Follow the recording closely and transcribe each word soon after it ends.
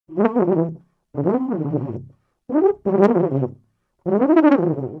If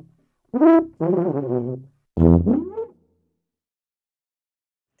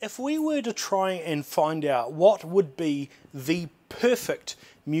we were to try and find out what would be the perfect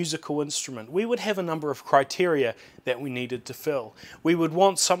musical instrument, we would have a number of criteria that we needed to fill. We would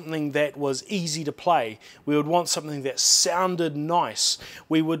want something that was easy to play. We would want something that sounded nice.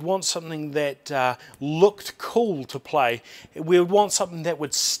 We would want something that looked cool to play. We would want something that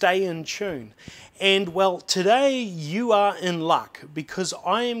would stay in tune. And well, today you are in luck, because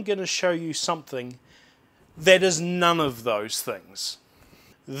I am going to show you something that is none of those things.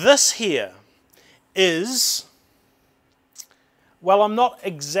 This here is, well, I'm not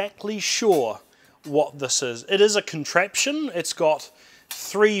exactly sure what this is. It is a contraption. It's got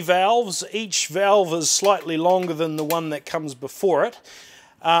 3 valves. Each valve is slightly longer than the one that comes before it.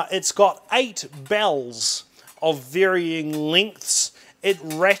 It's got 8 bells of varying lengths. It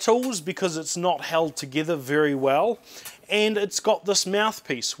rattles because it's not held together very well. And it's got this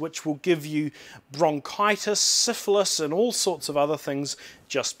mouthpiece which will give you bronchitis, syphilis and all sorts of other things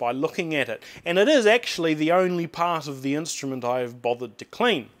just by looking at it. And it is actually the only part of the instrument I have bothered to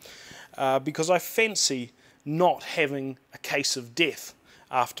clean, because I fancy not having a case of death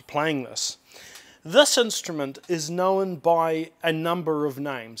after playing this. This instrument is known by a number of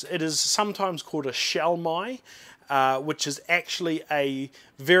names. It is sometimes called a Schalmei, which is actually a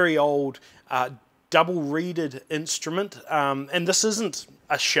very old double-reeded instrument, and this isn't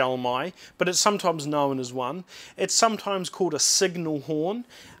a Schalmei, but it's sometimes known as one. It's sometimes called a signal horn.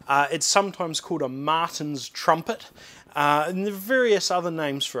 It's sometimes called a Martin's trumpet, and there are various other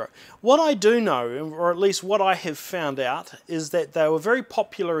names for it. What I do know, or at least what I have found out, is that they were very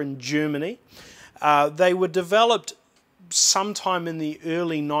popular in Germany. They were developed sometime in the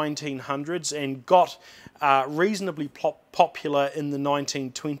early 1900s and got reasonably popular in the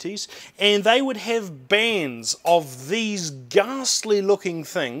 1920s, and they would have bands of these ghastly looking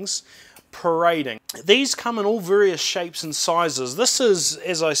things parading. These come in all various shapes and sizes. This is,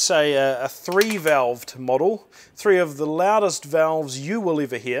 as I say, a 3-valved model, 3 of the loudest valves you will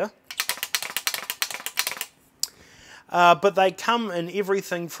ever hear. But they come in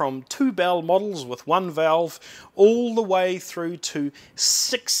everything from 2-bell models with 1 valve all the way through to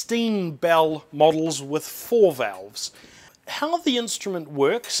 16-bell models with 4 valves. How the instrument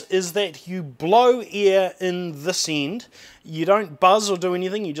works is that you blow air in this end. You don't buzz or do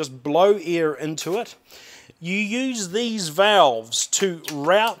anything, you just blow air into it. You use these valves to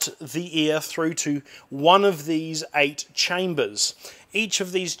route the air through to one of these 8 chambers. Each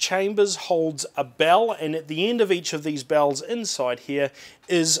of these chambers holds a bell, and at the end of each of these bells inside here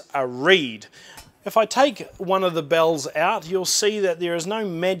is a reed. If I take one of the bells out, you'll see that there is no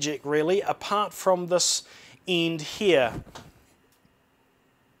magic really apart from this end here.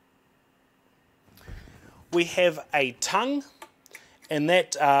 We have a tongue, and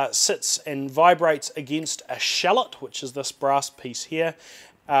that sits and vibrates against a shallot, which is this brass piece here,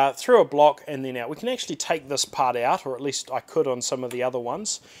 through a block and then out. We can actually take this part out, or at least I could on some of the other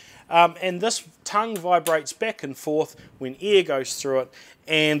ones. And this tongue vibrates back and forth when air goes through it,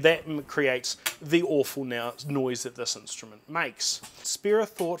 and that creates the awful noise that this instrument makes. Spare a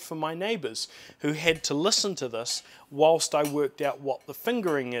thought for my neighbours who had to listen to this whilst I worked out what the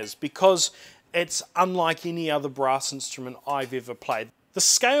fingering is, because it's unlike any other brass instrument I've ever played. The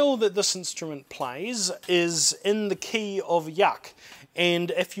scale that this instrument plays is in the key of yuck,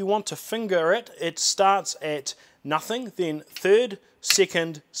 and if you want to finger it, it starts at nothing, then third,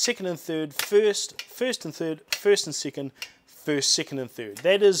 second, second and third, first, first and third, first and second, first, second and third.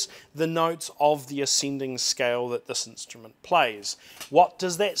 That is the notes of the ascending scale that this instrument plays. What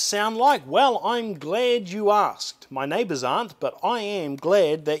does that sound like? Well, I'm glad you asked. My neighbours aren't, but I am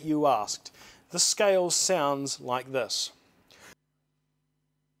glad that you asked. The scale sounds like this.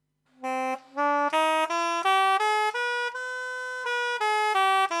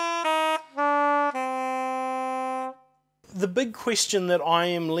 The big question that I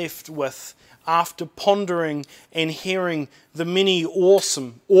am left with after pondering and hearing the many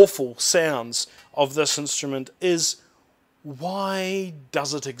awful sounds of this instrument is, why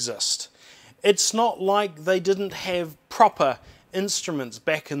does it exist? It's not like they didn't have proper instruments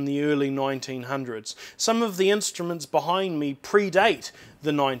back in the early 1900s. Some of the instruments behind me predate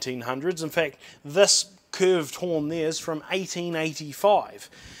the 1900s. In fact, this curved horn there is from 1885.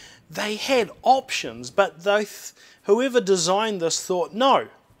 They had options, but whoever designed this thought, no,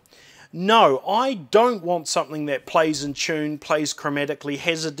 I don't want something that plays in tune, plays chromatically,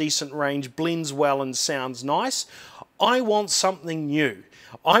 has a decent range, blends well and sounds nice. I want something new.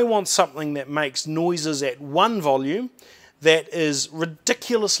 I want something that makes noises at 1 volume, that is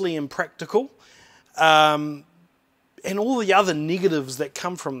ridiculously impractical, and all the other negatives that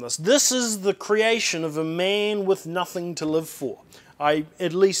come from this. This is the creation of a man with nothing to live for,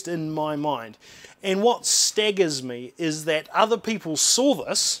 at least in my mind. And what staggers me is that other people saw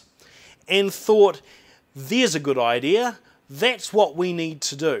this and thought, there's a good idea, that's what we need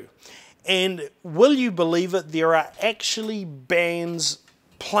to do. And will you believe it, there are actually bands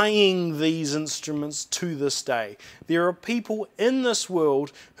playing these instruments to this day. There are people in this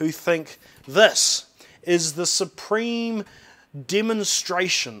world who think this is the supreme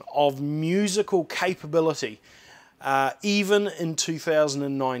demonstration of musical capability, even in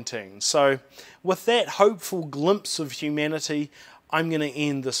 2019. So with that hopeful glimpse of humanity, I'm going to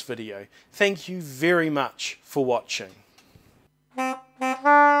end this video. Thank you very much for watching.